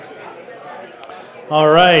All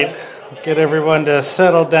right, get everyone to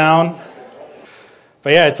settle down.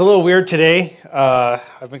 But yeah, it's a little weird today.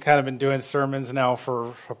 I've been doing sermons now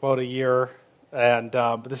for about a year, and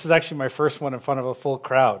but this is actually my first one in front of a full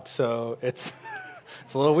crowd, so it's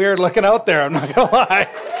it's a little weird looking out there. I'm not gonna lie.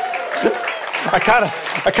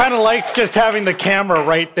 I kind of liked just having the camera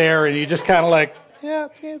right there, and you just kind of like, yeah,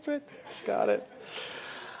 it's right there. Got it.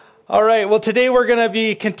 All right. Well, today we're going to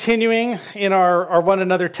be continuing in our One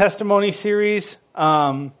Another Testimony series.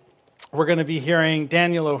 We're going to be hearing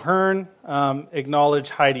Daniel O'Hearn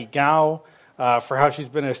acknowledge Heidi Gao for how she's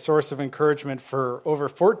been a source of encouragement for over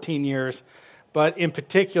 14 years. But in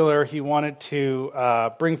particular, he wanted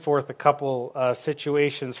to bring forth a couple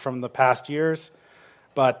situations from the past years.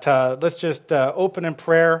 But let's just open in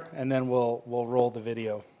prayer, and then we'll roll the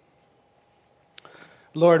video.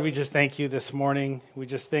 Lord, we just thank you this morning. We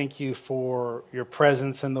just thank you for your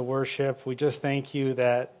presence in the worship. We just thank you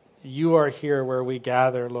that you are here where we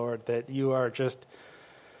gather, Lord, that you're just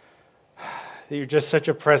such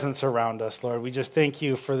a presence around us, Lord. We just thank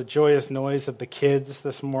you for the joyous noise of the kids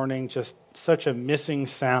this morning, just such a missing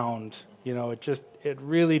sound. You know, it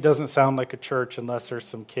really doesn't sound like a church unless there's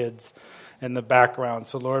some kids in the background.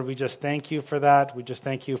 So, Lord, we just thank you for that. We just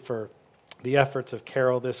thank you for the efforts of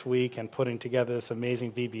Carol this week and putting together this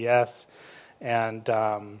amazing VBS. And,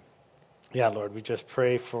 Lord, we just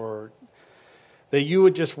pray that you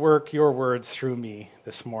would just work your words through me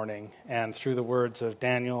this morning and through the words of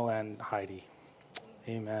Daniel and Heidi.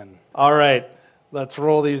 Amen. All right, let's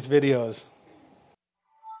roll these videos.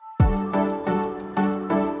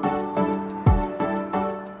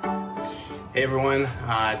 Hey everyone,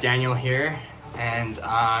 Daniel here. And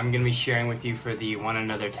I'm going to be sharing with you for the One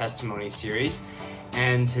Another Testimony series.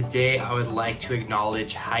 And today I would like to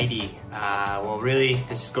acknowledge Heidi. Really,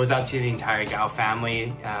 this goes out to the entire Gao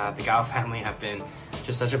family. The Gao family have been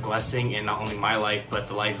just such a blessing in not only my life, but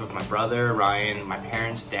the life of my brother, Ryan, my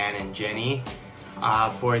parents, Dan and Jenny,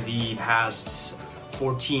 for the past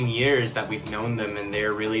 14 years that we've known them. And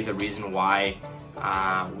they're really the reason why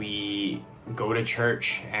we go to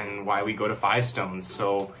church and why we go to Five Stones.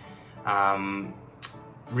 So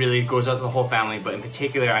really it goes out to the whole family, but in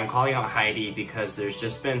particular I'm calling out Heidi because there's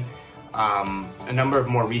just been a number of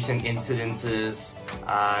more recent incidences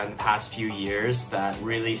in the past few years that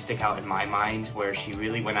really stick out in my mind, where she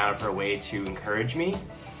really went out of her way to encourage me.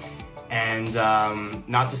 And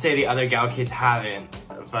not to say the other Gao kids haven't,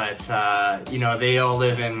 but they all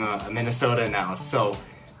live in Minnesota now, so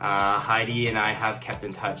Heidi and I have kept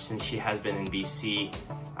in touch since she has been in BC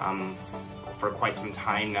for quite some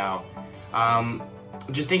time now.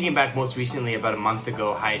 Just thinking back most recently, about a month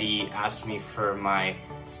ago, Heidi asked me for my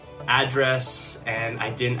address, and I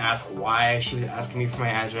didn't ask why she was asking me for my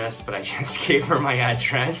address, but I just gave her my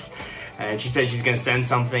address, and she said she's going to send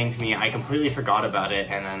something to me. I completely forgot about it,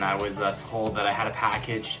 and then I was told that I had a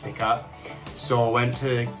package to pick up. So I went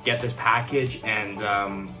to get this package, and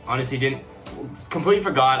honestly completely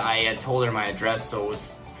forgot I had told her my address, so I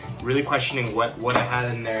was really questioning what I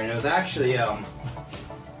had in there. And it was actually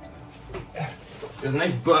there's a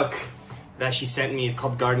nice book that she sent me. It's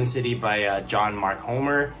called Garden City by John Mark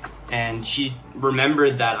Homer, and she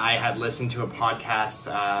remembered that I had listened to a podcast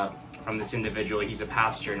from this individual. He's a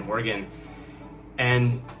pastor in Oregon,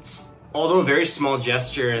 and although a very small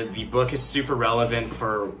gesture, the book is super relevant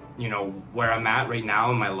for where I'm at right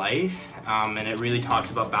now in my life, and it really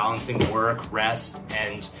talks about balancing work, rest,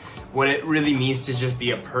 and what it really means to just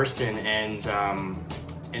be a person.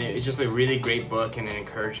 And it's just a really great book and an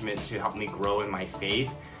encouragement to help me grow in my faith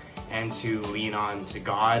and to lean on to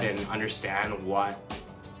God and understand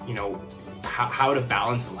how to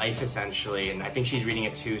balance life essentially. And I think she's reading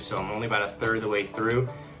it too, so I'm only about a third of the way through,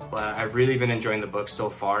 but I've really been enjoying the book so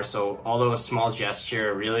far. So although a small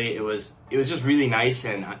gesture, really it was just really nice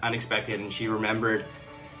and unexpected, and she remembered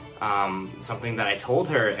something that I told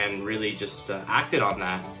her and really just acted on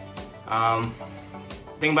that. I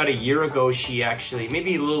think about a year ago,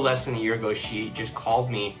 maybe a little less than a year ago, she just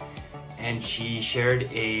called me and she shared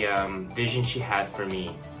a vision she had for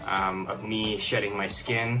me, of me shedding my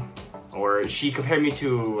skin, or she compared me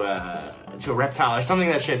to a reptile or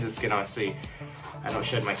something that sheds its skin. Honestly, I don't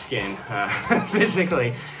shed my skin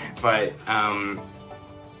physically, but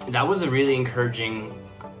that was a really encouraging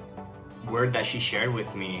word that she shared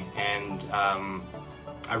with me, and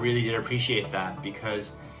I really did appreciate that,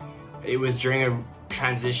 because it was during a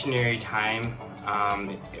transitionary time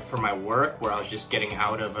for my work, where I was just getting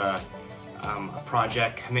out of a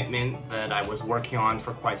project commitment that I was working on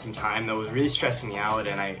for quite some time that was really stressing me out,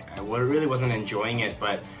 and I really wasn't enjoying it.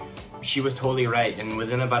 But she was totally right, and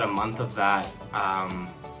within about a month of that,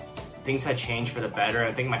 things had changed for the better.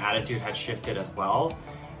 I think my attitude had shifted as well,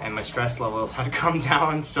 and my stress levels had come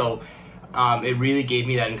down. So it really gave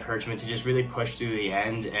me that encouragement to just really push through the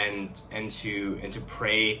end and to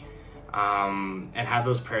pray and have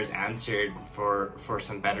those prayers answered for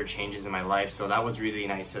some better changes in my life. So that was really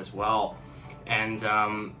nice as well. And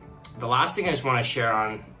the last thing I just want to share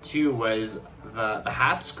on too was the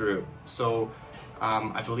HAPS group. So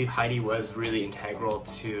I believe Heidi was really integral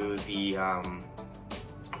to the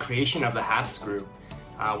creation of the HAPS group,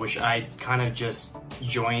 which I kind of just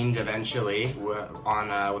joined eventually with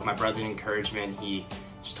my brother's encouragement. He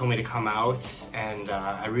just told me to come out, and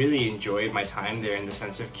I really enjoyed my time there in the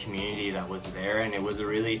sense of community that was there, and it was a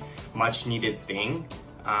really much needed thing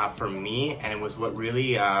for me, and it was what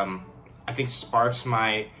really I think sparked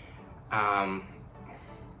my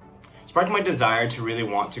desire to really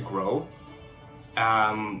want to grow.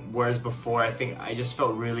 Whereas before, I think I just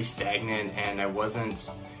felt really stagnant, and I wasn't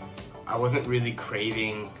really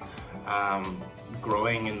craving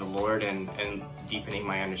growing in the Lord and deepening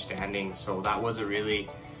my understanding. So that was a really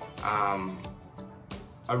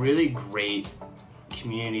great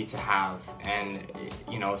community to have. And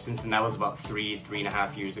you know, since then, that was about three and a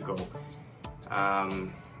half years ago.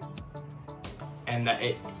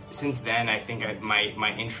 Since then, I think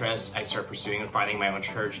my interests, I started pursuing and finding my own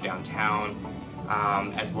church downtown,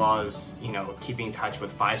 as well as, you know, keeping in touch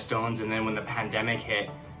with Five Stones. And then when the pandemic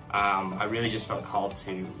hit, I really just felt called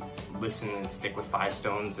to listen and stick with Five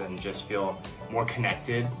Stones and just feel more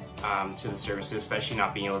connected to the services, especially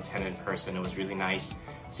not being able to attend in person. It was really nice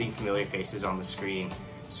seeing familiar faces on the screen.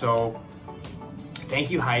 So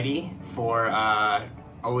thank you, Heidi, for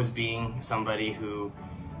always being somebody who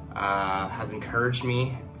has encouraged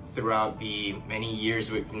me throughout the many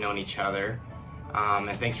years we've known each other.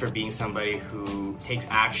 And thanks for being somebody who takes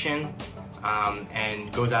action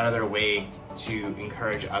and goes out of their way to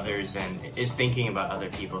encourage others and is thinking about other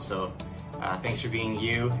people. So thanks for being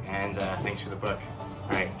you, and thanks for the book. All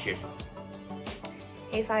right, cheers.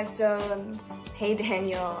 Hey Five Stones. Hey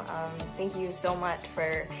Daniel. Thank you so much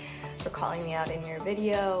for calling me out in your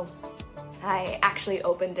video. I actually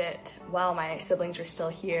opened it while my siblings were still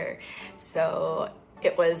here, so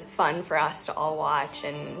it was fun for us to all watch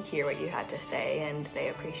and hear what you had to say, and they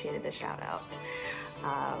appreciated the shout out.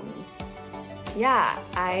 Yeah,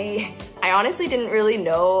 I honestly didn't really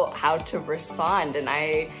know how to respond, and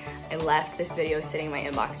I left this video sitting in my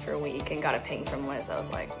inbox for a week and got a ping from Liz. I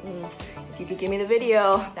was like, if you could give me the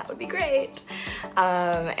video, that would be great.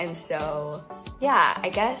 And so, yeah, I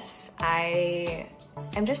guess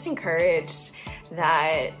I'm just encouraged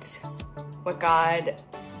that what God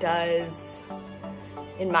does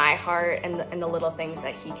in my heart and the little things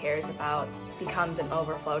that he cares about becomes an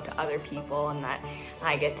overflow to other people, and that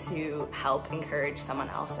I get to help encourage someone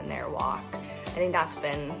else in their walk. I think that's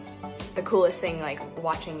been the coolest thing, like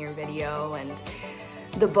watching your video, and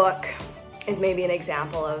the book is maybe an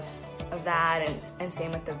example of that, and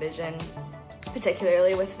same with the vision,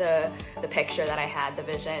 particularly with the picture that I had, the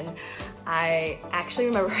vision. I actually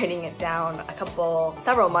remember writing it down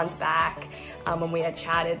several months back when we had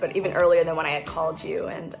chatted, but even earlier than when I had called you,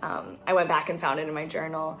 and I went back and found it in my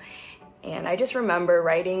journal, and I just remember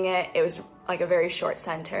writing it. It was like a very short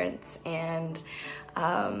sentence, and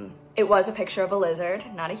it was a picture of a lizard,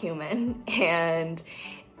 not a human, and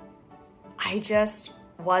I just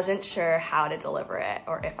wasn't sure how to deliver it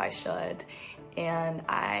or if I should, and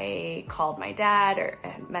I called my dad or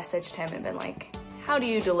messaged him and been like, how do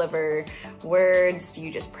you deliver words? Do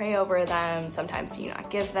you just pray over them? Sometimes do you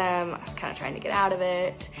not give them? I was kind of trying to get out of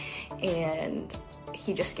it, and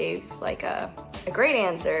he just gave like a great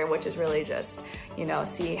answer, which is really just, you know,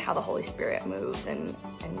 see how the Holy Spirit moves and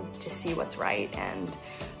just see what's right, and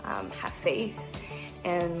have faith.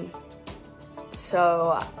 And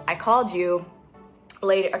so I called you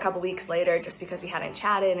a couple weeks later, just because we hadn't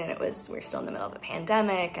chatted, and we were still in the middle of a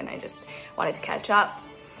pandemic, and I just wanted to catch up.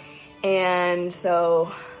 And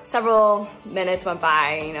so several minutes went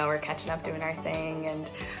by, you know, we're catching up, doing our thing, and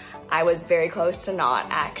I was very close to not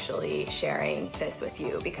actually sharing this with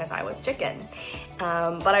you because I was chicken.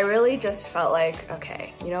 But I really just felt like,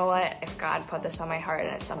 okay, you know what? If God put this on my heart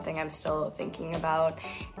and it's something I'm still thinking about,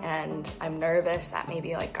 and I'm nervous that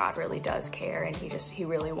maybe like God really does care, and he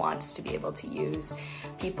really wants to be able to use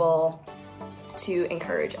people to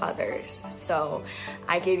encourage others. So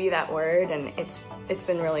I gave you that word, and it's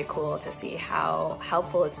been really cool to see how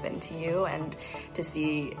helpful it's been to you, and to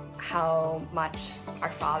see how much our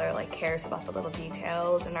Father like cares about the little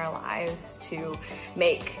details in our lives, to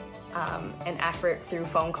make an effort through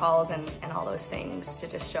phone calls and all those things to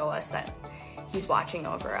just show us that he's watching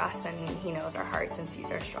over us, and he knows our hearts and sees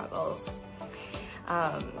our struggles.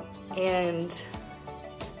 And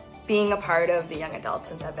being a part of the young adults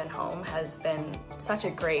since I've been home has been such a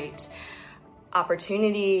great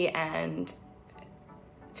opportunity, and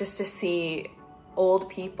just to see old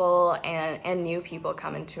people and new people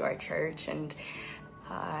come into our church. And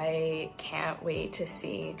I can't wait to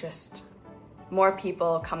see just more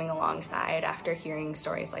people coming alongside after hearing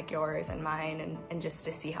stories like yours and mine, and just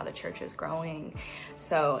to see how the church is growing.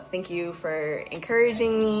 So thank you for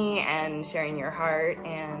encouraging me and sharing your heart,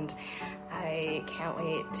 and I can't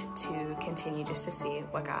wait to continue just to see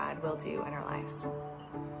what God will do in our lives.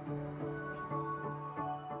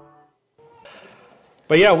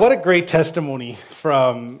 But yeah, what a great testimony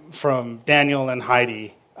from Daniel and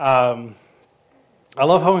Heidi. I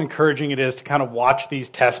love how encouraging it is to kind of watch these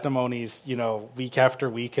testimonies, week after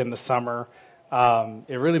week in the summer.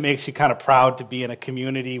 It really makes you kind of proud to be in a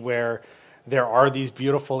community where there are these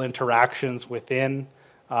beautiful interactions within.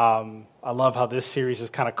 I love how this series is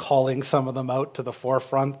kind of calling some of them out to the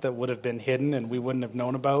forefront that would have been hidden and we wouldn't have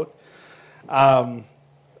known about.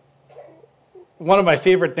 One of my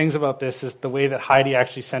favorite things about this is the way that Heidi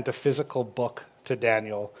actually sent a physical book to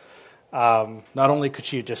Daniel. Not only could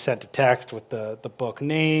she have just sent a text with the book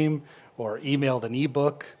name or emailed an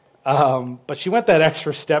ebook, but she went that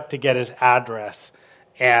extra step to get his address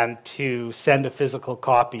and to send a physical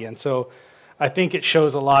copy. And so I think it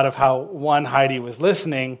shows a lot of how, one, Heidi was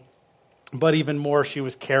listening, but even more, she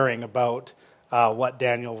was caring about what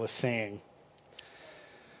Daniel was saying.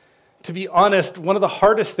 To be honest, one of the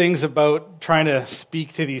hardest things about trying to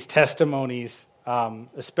speak to these testimonies,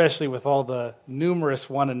 especially with all the numerous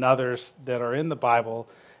one another's that are in the Bible,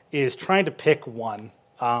 is trying to pick one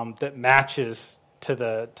that matches to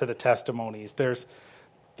the testimonies. There's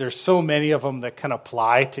so many of them that can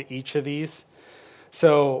apply to each of these.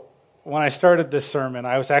 So when I started this sermon,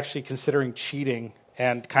 I was actually considering cheating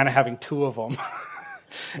and kind of having two of them.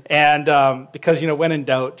 And because, when in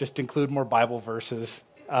doubt, just include more Bible verses.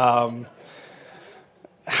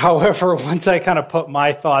 However, once I kind of put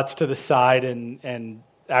my thoughts to the side and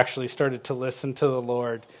actually started to listen to the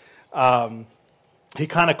Lord, he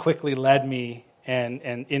kind of quickly led me and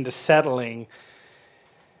into settling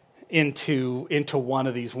into one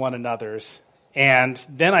of these one another's. And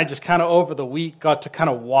then I just kind of over the week got to kind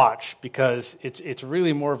of watch, because it's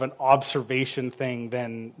really more of an observation thing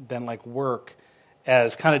than like work.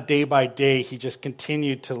 As kind of day by day, he just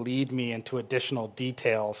continued to lead me into additional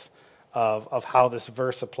details of how this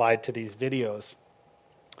verse applied to these videos.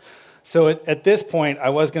 So at this point, I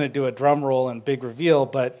was going to do a drum roll and big reveal,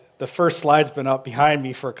 but the first slide's been up behind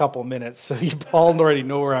me for a couple minutes, so you all already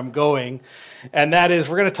know where I'm going. And that is,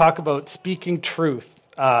 we're going to talk about speaking truth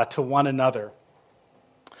to one another.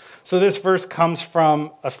 So this verse comes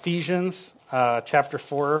from Ephesians chapter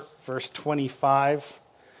 4, verse 25.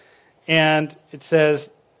 And it says,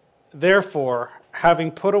 "Therefore, having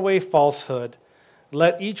put away falsehood,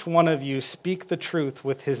 let each one of you speak the truth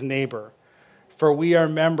with his neighbor, for we are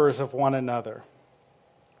members of one another."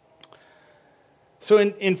 So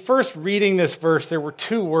in first reading this verse, there were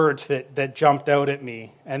two words that jumped out at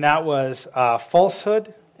me, and that was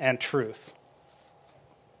falsehood and truth.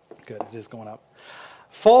 Good, it is going up.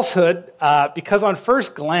 Falsehood, because on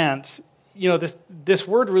first glance, this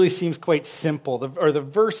word really seems quite simple, the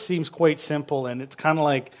verse seems quite simple, and it's kind of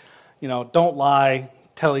like, don't lie,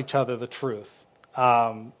 tell each other the truth.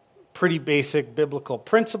 Pretty basic biblical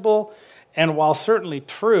principle, and while certainly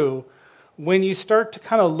true, when you start to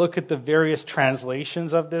kind of look at the various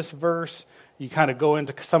translations of this verse, you kind of go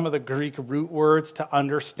into some of the Greek root words to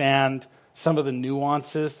understand some of the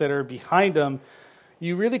nuances that are behind them.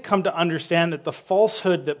 You really come to understand that the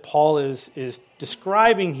falsehood that Paul is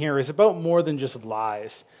describing here is about more than just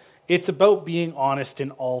lies. It's about being honest in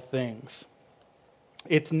all things.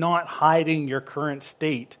 It's not hiding your current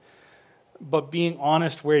state, but being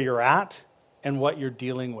honest where you're at and what you're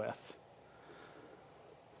dealing with.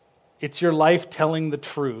 It's your life telling the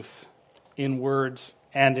truth in words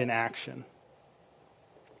and in action.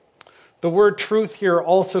 The word truth here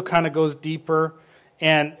also kind of goes deeper.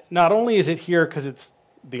 And not only is it here because it's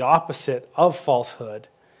the opposite of falsehood,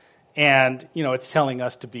 and it's telling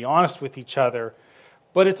us to be honest with each other,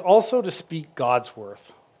 but it's also to speak God's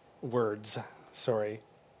words,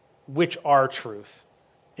 which are truth,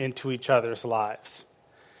 into each other's lives.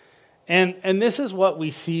 And this is what we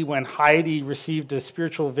see when Heidi received a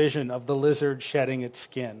spiritual vision of the lizard shedding its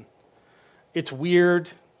skin. It's weird,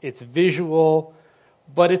 it's visual,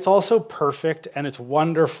 but it's also perfect and it's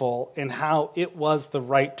wonderful in how it was the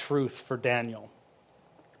right truth for Daniel.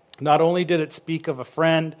 Not only did it speak of a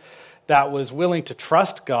friend that was willing to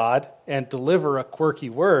trust God and deliver a quirky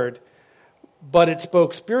word, but it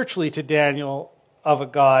spoke spiritually to Daniel of a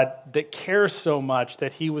God that cares so much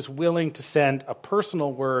that he was willing to send a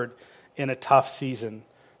personal word in a tough season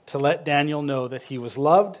to let Daniel know that he was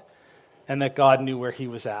loved and that God knew where he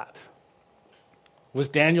was at. Was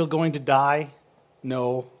Daniel going to die?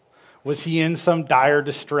 No. Was he in some dire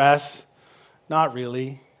distress? Not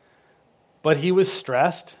really. But he was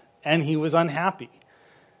stressed and he was unhappy.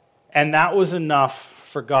 And that was enough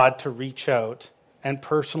for God to reach out and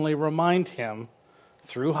personally remind him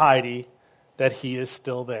through Heidi that he is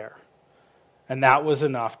still there. And that was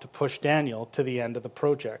enough to push Daniel to the end of the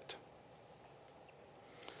project.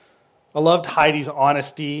 I loved Heidi's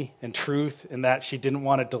honesty and truth in that she didn't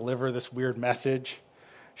want to deliver this weird message.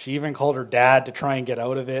 She even called her dad to try and get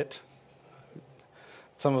out of it.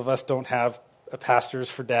 Some of us don't have pastors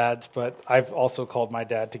for dads, but I've also called my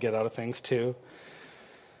dad to get out of things too.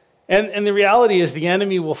 And the reality is the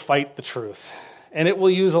enemy will fight the truth. And it will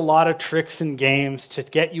use a lot of tricks and games to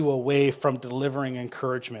get you away from delivering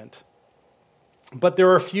encouragement. But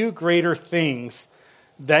there are few greater things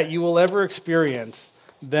that you will ever experience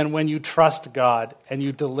than when you trust God and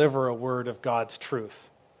you deliver a word of God's truth,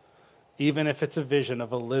 even if it's a vision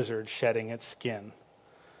of a lizard shedding its skin.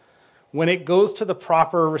 When it goes to the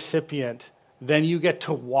proper recipient, then you get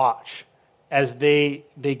to watch as they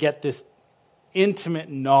get this intimate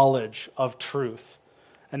knowledge of truth.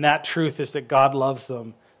 And that truth is that God loves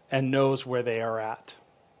them and knows where they are at.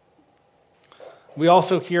 We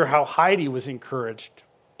also hear how Heidi was encouraged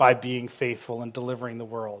by being faithful and delivering the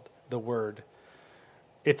word.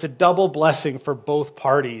 It's a double blessing for both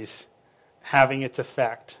parties having its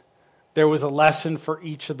effect. There was a lesson for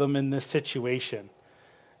each of them in this situation.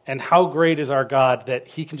 And how great is our God that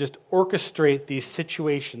he can just orchestrate these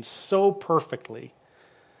situations so perfectly.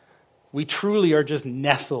 We truly are just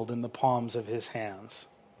nestled in the palms of his hands.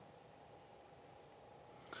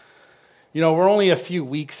 You know, we're only a few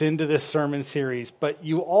weeks into this sermon series, but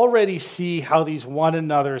you already see how these one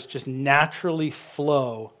another's just naturally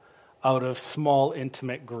flow out of small,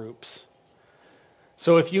 intimate groups.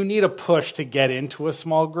 So if you need a push to get into a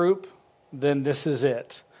small group, then this is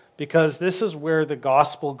it. Because this is where the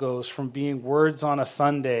gospel goes from being words on a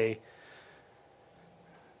Sunday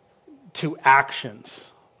to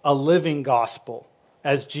actions, a living gospel,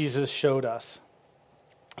 as Jesus showed us.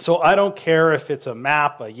 So I don't care if it's a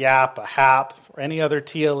MAP, a YAP, a HAP, or any other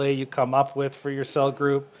TLA you come up with for your cell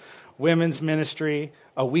group, women's ministry,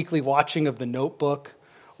 a weekly watching of The Notebook,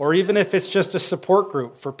 or even if it's just a support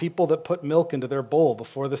group for people that put milk into their bowl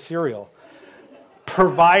before the cereal.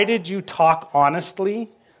 Provided you talk honestly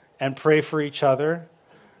and pray for each other,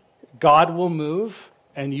 God will move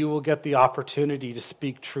and you will get the opportunity to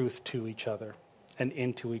speak truth to each other and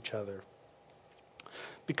into each other.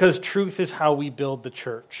 Because truth is how we build the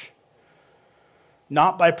church.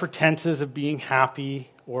 Not by pretenses of being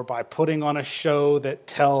happy or by putting on a show that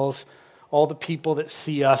tells all the people that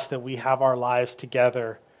see us that we have our lives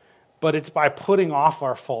together, but it's by putting off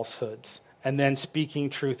our falsehoods and then speaking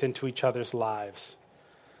truth into each other's lives.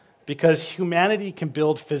 Because humanity can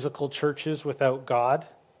build physical churches without God,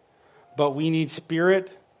 but we need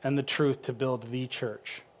spirit and the truth to build the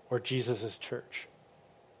church, or Jesus' church.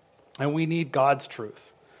 And we need God's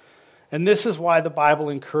truth. And this is why the Bible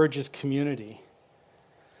encourages community.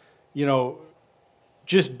 You know,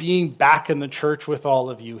 just being back in the church with all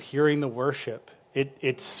of you, hearing the worship,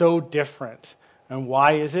 it's so different. And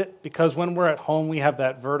why is it? Because when we're at home, we have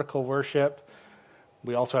that vertical worship.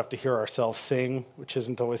 We also have to hear ourselves sing, which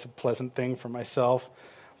isn't always a pleasant thing for myself.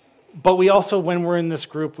 But we also, when we're in this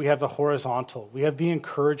group, we have the horizontal. We have the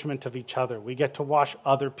encouragement of each other. We get to watch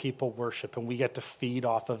other people worship, and we get to feed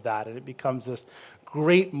off of that. And it becomes this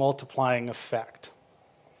great multiplying effect.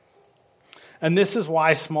 And this is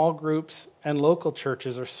why small groups and local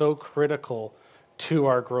churches are so critical to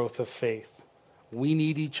our growth of faith. We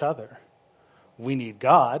need each other. We need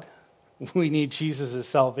God. We need Jesus'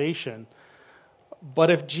 salvation.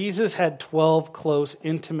 But if Jesus had 12 close,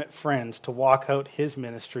 intimate friends to walk out his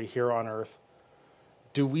ministry here on earth,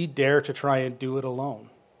 do we dare to try and do it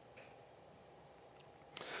alone?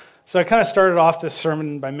 So I kind of started off this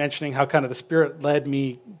sermon by mentioning how kind of the Spirit led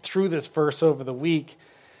me through this verse over the week.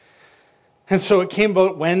 And so it came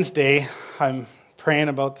about Wednesday. I'm praying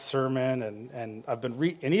about the sermon, and I've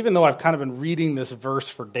been and even though I've kind of been reading this verse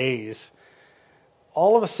for days,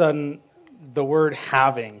 all of a sudden the word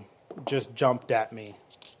having just jumped at me.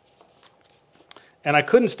 And I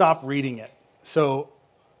couldn't stop reading it. So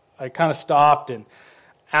I kind of stopped and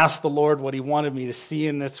asked the Lord what he wanted me to see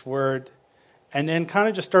in this word, and then kind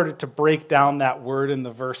of just started to break down that word in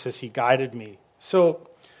the verse as he guided me. So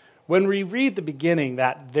when we read the beginning,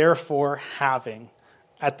 that therefore having,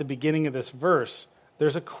 at the beginning of this verse,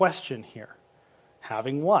 there's a question here.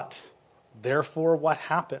 Having what? Therefore, what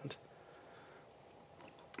happened?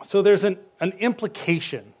 So there's an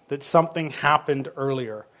implication that something happened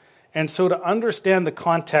earlier. And so to understand the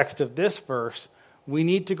context of this verse, we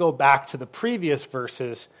need to go back to the previous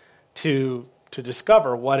verses to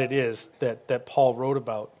discover what it is that Paul wrote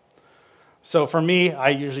about. So for me, I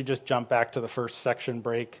usually just jump back to the first section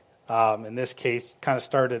break. In this case, kind of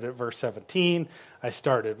started at verse 17. I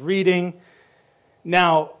started reading.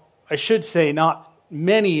 Now, I should say not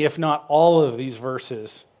many, if not all of these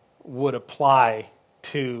verses would apply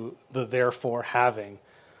to the therefore having.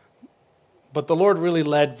 But the Lord really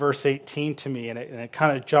led verse 18 to me, and it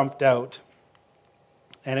kind of jumped out.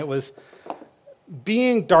 And it was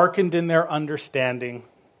being darkened in their understanding,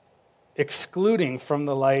 excluded from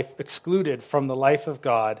the life of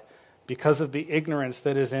God because of the ignorance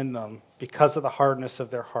that is in them, because of the hardness of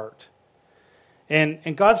their heart.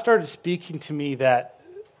 And God started speaking to me that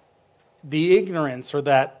the ignorance or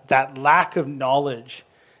that lack of knowledge,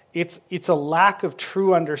 it's a lack of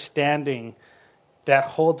true understanding that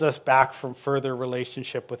holds us back from further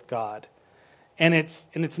relationship with God. And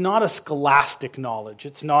it's not a scholastic knowledge.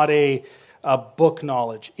 It's not a book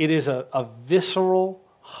knowledge. It is a visceral,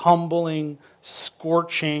 humbling,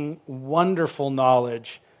 scorching, wonderful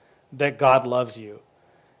knowledge that God loves you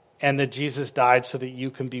and that Jesus died so that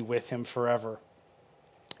you can be with him forever.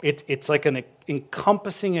 It's like an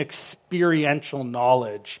encompassing experiential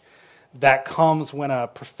knowledge that comes when a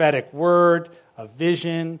prophetic word, a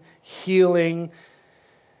vision, healing,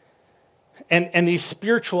 and these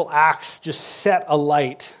spiritual acts just set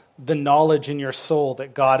alight the knowledge in your soul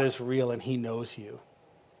that God is real and he knows you.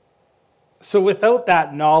 So without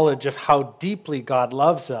that knowledge of how deeply God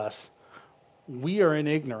loves us, we are in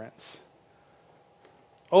ignorance.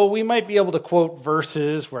 Oh, we might be able to quote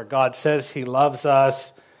verses where God says he loves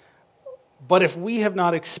us, but if we have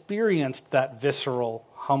not experienced that visceral,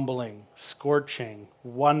 humbling, scorching,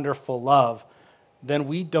 wonderful love, then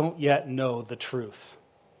we don't yet know the truth.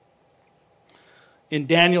 In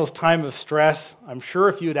Daniel's time of stress, I'm sure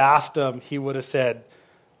if you'd asked him, he would have said,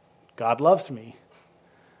 God loves me.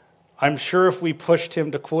 I'm sure if we pushed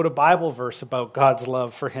him to quote a Bible verse about God's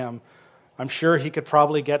love for him, I'm sure he could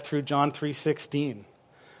probably get through John 3:16.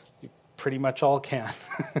 You pretty much all can.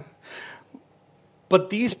 But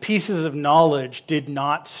these pieces of knowledge did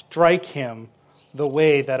not strike him the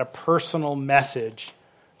way that a personal message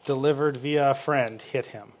delivered via a friend hit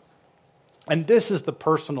him. And this is the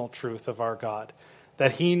personal truth of our God,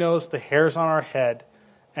 that he knows the hairs on our head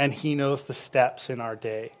and he knows the steps in our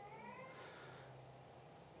day.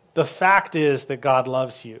 The fact is that God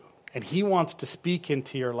loves you, and he wants to speak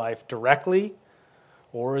into your life directly,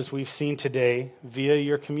 or as we've seen today, via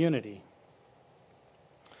your community.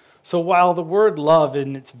 So while the word love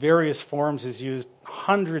in its various forms is used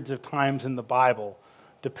hundreds of times in the Bible,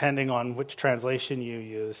 depending on which translation you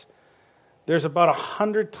use, there's about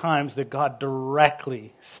 100 times that God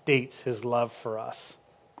directly states his love for us.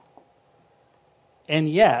 And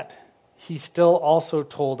yet, he still also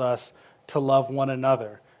told us to love one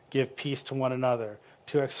another, give peace to one another,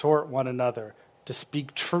 to exhort one another, to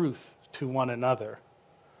speak truth to one another.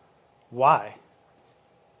 Why?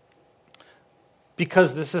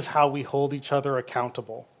 Because this is how we hold each other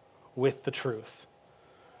accountable with the truth.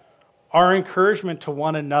 Our encouragement to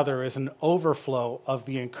one another is an overflow of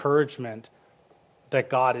the encouragement that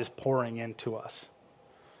God is pouring into us.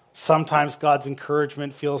 Sometimes God's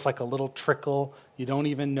encouragement feels like a little trickle. You don't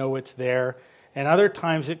even know it's there. And other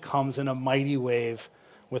times it comes in a mighty wave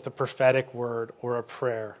with a prophetic word or a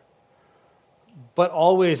prayer. But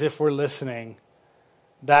always, if we're listening,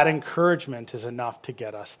 that encouragement is enough to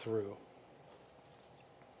get us through.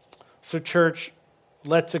 So church,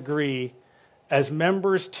 let's agree as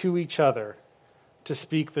members to each other to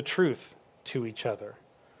speak the truth to each other.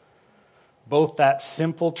 Both that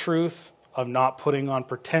simple truth of not putting on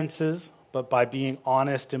pretenses, but by being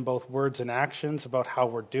honest in both words and actions about how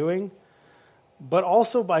we're doing, but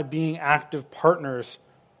also by being active partners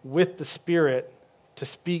with the Spirit to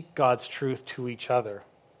speak God's truth to each other.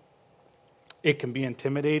 It can be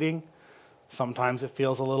intimidating. Sometimes it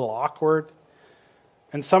feels a little awkward.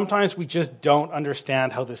 And sometimes we just don't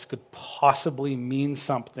understand how this could possibly mean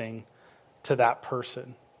something to that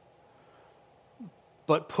person.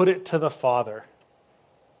 But put it to the Father.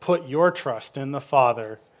 Put your trust in the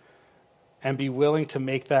Father and be willing to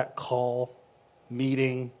make that call,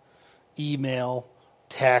 meeting, email,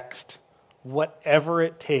 text, whatever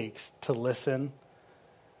it takes to listen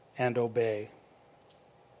and obey.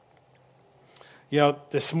 You know,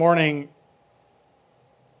 this morning,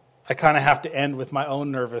 I kind of have to end with my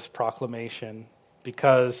own nervous proclamation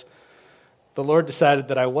because the Lord decided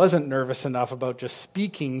that I wasn't nervous enough about just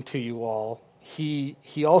speaking to you all. He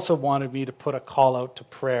also wanted me to put a call out to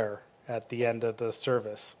prayer at the end of the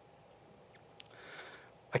service.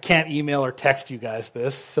 I can't email or text you guys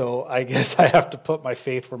this, so I guess I have to put my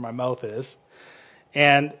faith where my mouth is.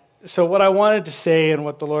 And so what I wanted to say and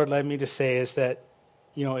what the Lord led me to say is that,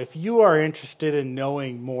 if you are interested in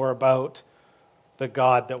knowing more about the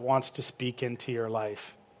God that wants to speak into your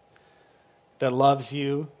life, that loves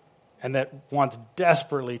you, and that wants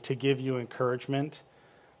desperately to give you encouragement,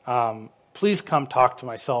 please come talk to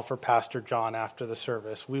myself or Pastor John after the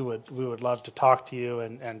service. We would love to talk to you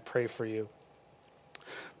and pray for you.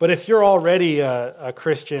 But if you're already a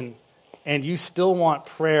Christian and you still want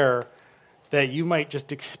prayer, that you might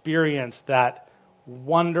just experience that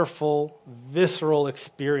wonderful, visceral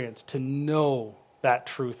experience to know that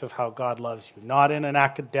truth of how God loves you. Not in an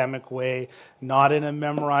academic way, not in a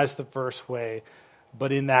memorize the verse way,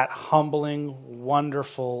 but in that humbling,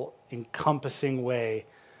 wonderful, encompassing way,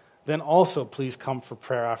 then also please come for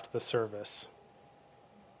prayer after the service.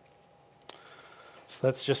 So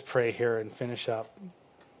let's just pray here and finish up.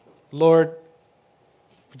 Lord,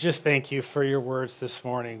 we just thank you for your words this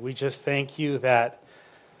morning. We just thank you that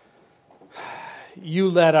you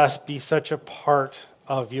let us be such a part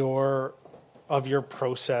of your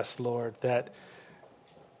process, Lord, that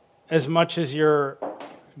as much as your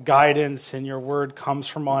guidance and your word comes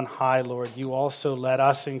from on high, Lord, you also let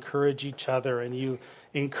us encourage each other, and you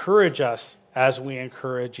encourage us as we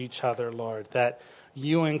encourage each other, Lord, that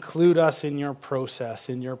you include us in your process,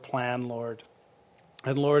 in your plan, Lord.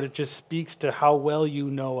 And Lord, it just speaks to how well you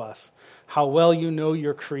know us, how well you know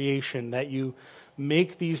your creation, that you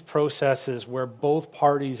make these processes where both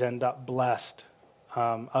parties end up blessed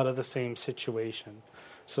out of the same situation.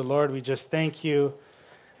 So Lord, we just thank you,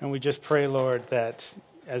 and we just pray, Lord, that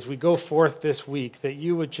as we go forth this week, that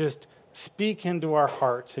you would just speak into our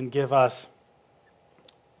hearts and give us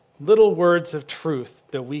little words of truth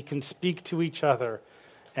that we can speak to each other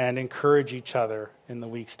and encourage each other in the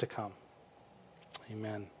weeks to come.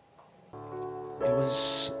 Amen. It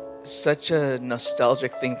was such a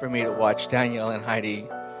nostalgic thing for me to watch Danielle and Heidi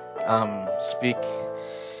speak,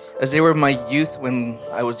 as they were my youth when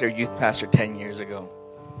I was their youth pastor 10 years ago.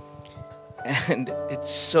 And it's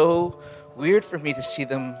so weird for me to see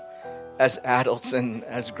them as adults and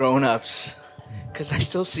as grown-ups, because I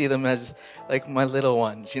still see them as like my little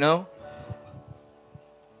ones,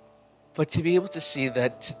 But to be able to see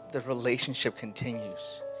that the relationship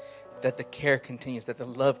continues, that the care continues, that the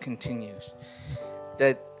love continues,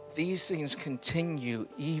 that these things continue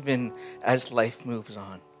even as life moves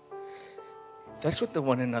on. That's what the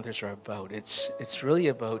one another's are about. It's really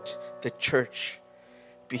about the church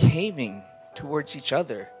behaving towards each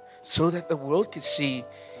other so that the world could see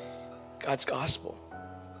God's gospel,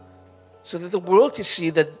 so that the world could see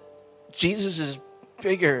that Jesus is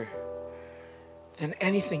bigger than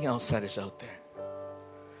anything else that is out there.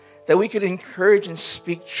 That we could encourage and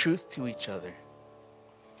speak truth to each other.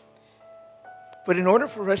 But in order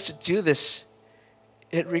for us to do this,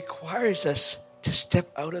 it requires us to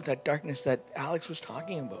step out of that darkness that Alex was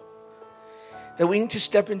talking about. That we need to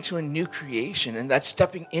step into a new creation, and that's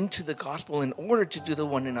stepping into the gospel in order to do the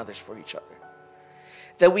one another's for each other.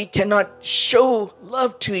 That we cannot show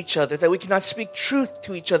love to each other, that we cannot speak truth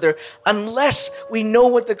to each other unless we know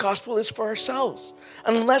what the gospel is for ourselves,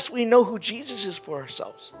 unless we know who Jesus is for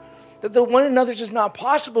ourselves. That the one another's is not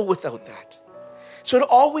possible without that. So it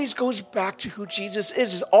always goes back to who Jesus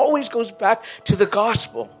is. It always goes back to the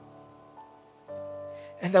gospel.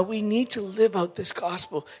 And that we need to live out this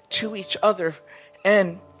gospel to each other,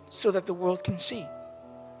 and so that the world can see.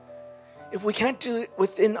 If we can't do it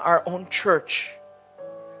within our own church,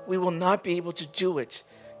 we will not be able to do it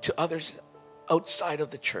to others outside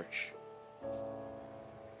of the church.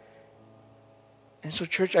 And so,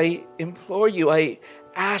 church, I implore you, I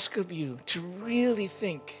ask of you to really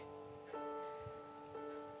think,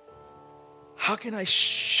 how can I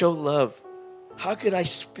show love? How could I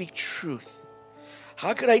speak truth?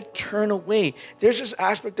 How could I turn away? There's this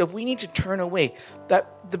aspect of we need to turn away.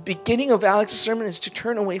 That the beginning of Alex's sermon is to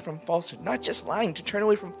turn away from falsehood. Not just lying, to turn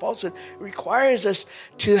away from falsehood requires us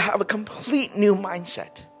to have a complete new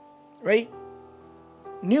mindset, right?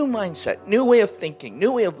 New mindset, new way of thinking,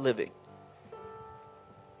 new way of living.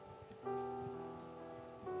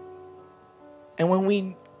 And when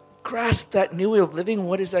we grasp that new way of living,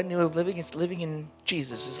 what is that new way of living? It's living in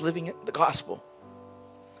Jesus. It's living in the gospel.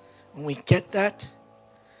 When we get that,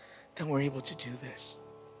 then we're able to do this.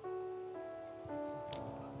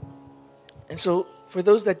 And so, for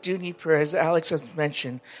those that do need prayer, as Alex has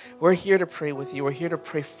mentioned, we're here to pray with you. We're here to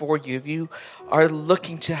pray for you. If you are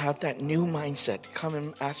looking to have that new mindset, come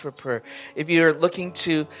and ask for prayer. If you're looking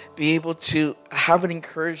to be able to have an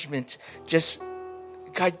encouragement, just,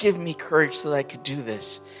 God, give me courage so that I could do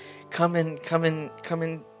this. Come and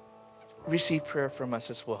receive prayer from us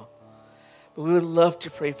as well. But we would love to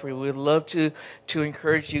pray for you. We would love to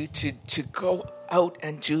encourage you to go out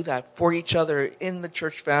and do that for each other in the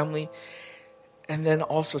church family, and then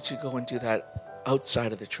also to go and do that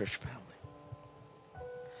outside of the church family.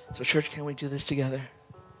 So church, can we do this together?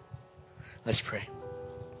 Let's pray.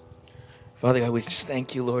 Father God, we just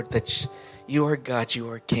thank you, Lord, that you are God, you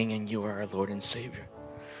are King, and you are our Lord and Savior.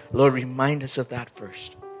 Lord, remind us of that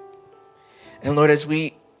first. And Lord, as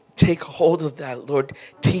we take hold of that, Lord,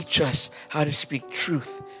 teach us how to speak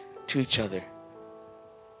truth to each other.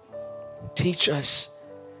 Teach us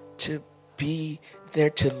to be there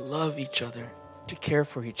to love each other, to care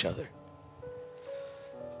for each other.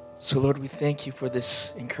 So Lord, we thank you for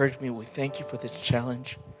this encouragement. We thank you for this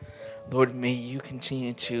challenge. Lord, may you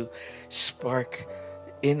continue to spark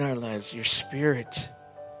in our lives your Spirit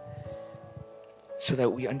so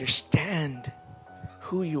that we understand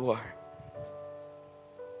who you are,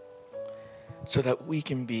 so that we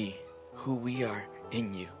can be who we are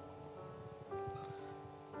in you.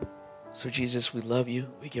 So Jesus, we love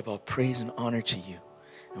you. We give all praise and honor to you.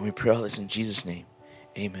 And we pray all this in Jesus' name.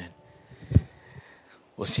 Amen.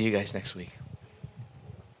 We'll see you guys next week.